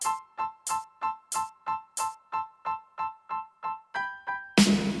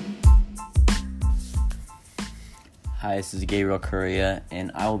Hi, this is Gabriel Correa,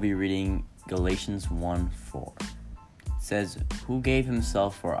 and I will be reading Galatians 1:4. It says, "Who gave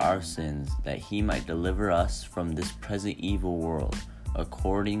himself for our sins, that he might deliver us from this present evil world,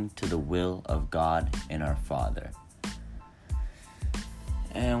 according to the will of God and our Father."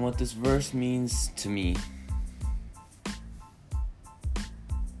 And what this verse means to me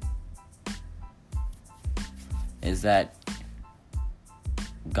is that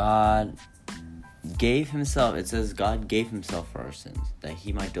God gave himself for our sins, that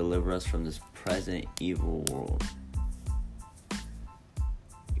he might deliver us from this present evil world.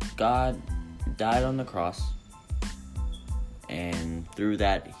 God died on the cross, and through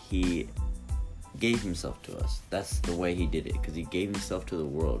that he gave himself to us. That's the way he did it, because he gave himself to the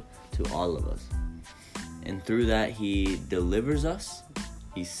world, to all of us. And through that he delivers us,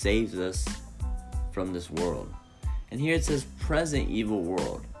 he saves us from this world. And here it says present evil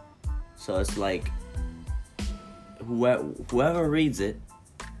world. So it's like whoever reads it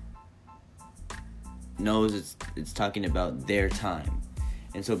knows it's talking about their time.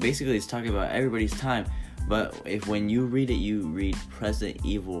 And so basically it's talking about everybody's time. But when you read it, you read present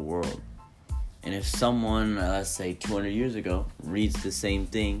evil world. And if someone, let's say 200 years ago, reads the same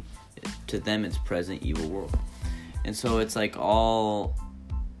thing, to them it's present evil world. And so it's like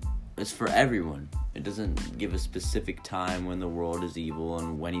it's for everyone. It doesn't give a specific time when the world is evil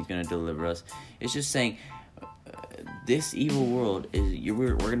and when he's going to deliver us. It's just saying this evil world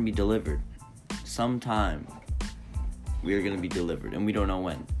we're going to be delivered. Sometime we're going to be delivered, and we don't know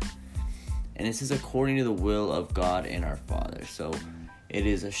when. And it says according to the will of God and our Father. So it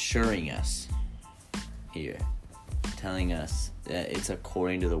is assuring us here, telling us that it's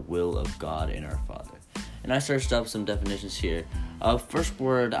according to the will of God and our Father. And I searched up some definitions here. First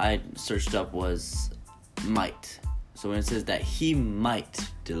word I searched up was might. So when it says that he might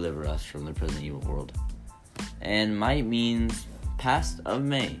deliver us from the present evil world. And might means past of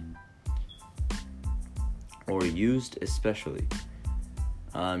may, or used especially.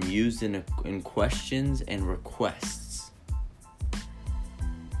 Used in questions and requests.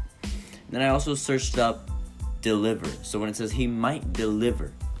 Then I also searched up deliver. So when it says he might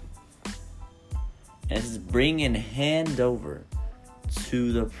deliver, and it says bring and hand over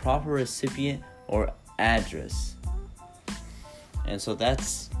to the proper recipient or address. And so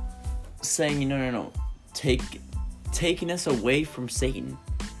that's saying, no. Taking us away from Satan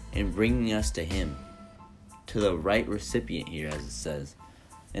and bringing us to him, to the right recipient here, as it says.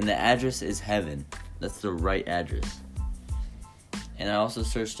 And the address is heaven. That's the right address. And I also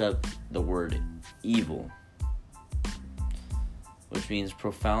searched up the word evil, which means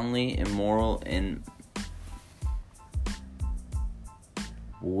profoundly immoral and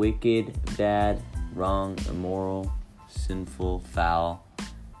wicked, bad, wrong, immoral, sinful, foul,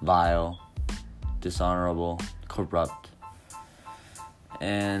 vile, dishonorable, corrupt.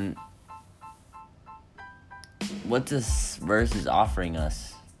 And what this verse is offering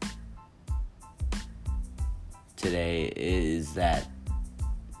us today is that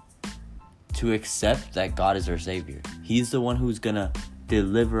to accept that God is our Savior. He's the one who's gonna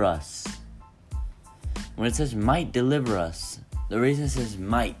deliver us. When it says might deliver us, the reason it says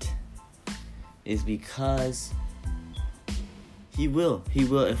might is because He will.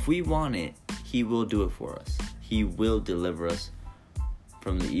 If we want it, He will do it for us. He will deliver us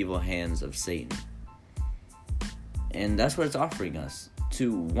from the evil hands of Satan. And that's what it's offering us.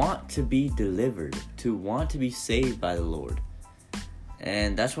 To want to be delivered. To want to be saved by the Lord.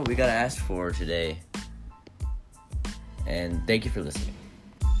 And that's what we got to ask for today. And thank you for listening.